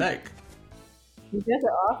Why Make. You guys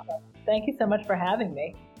are awesome. Thank you so much for having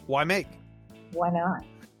me. Why make? Why not?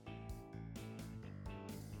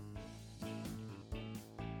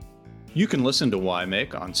 You can listen to Why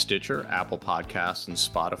Make on Stitcher, Apple Podcasts, and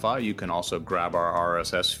Spotify. You can also grab our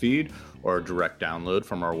RSS feed or a direct download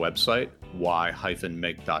from our website,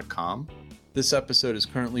 why-make.com. This episode is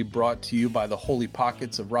currently brought to you by the Holy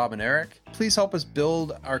Pockets of Rob and Eric. Please help us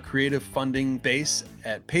build our creative funding base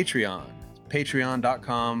at Patreon.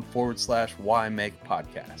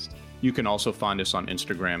 Patreon.com/whymakepodcast. You can also find us on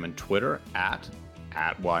Instagram and Twitter at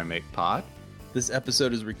whymakepod. This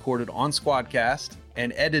episode is recorded on Squadcast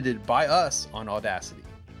and edited by us on Audacity.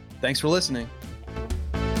 Thanks for listening.